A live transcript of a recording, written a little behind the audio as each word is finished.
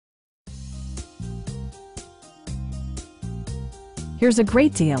Here's a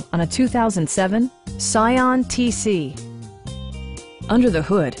great deal on a 2007 Scion TC. Under the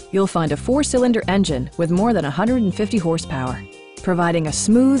hood, you'll find a 4-cylinder engine with more than 150 horsepower, providing a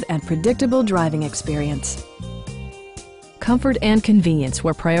smooth and predictable driving experience. Comfort and convenience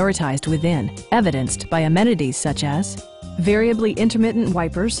were prioritized within, evidenced by amenities such as variably intermittent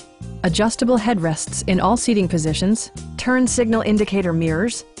wipers, adjustable headrests in all seating positions, turn signal indicator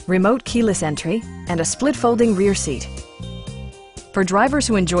mirrors, remote keyless entry, and a split folding rear seat. For drivers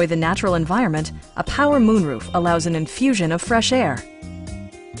who enjoy the natural environment, a power moonroof allows an infusion of fresh air.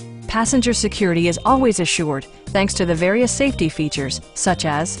 Passenger security is always assured thanks to the various safety features such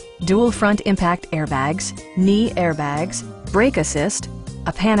as dual front impact airbags, knee airbags, brake assist,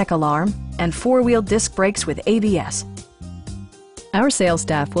 a panic alarm, and 4-wheel disc brakes with ABS. Our sales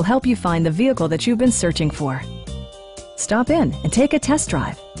staff will help you find the vehicle that you've been searching for. Stop in and take a test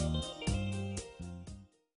drive.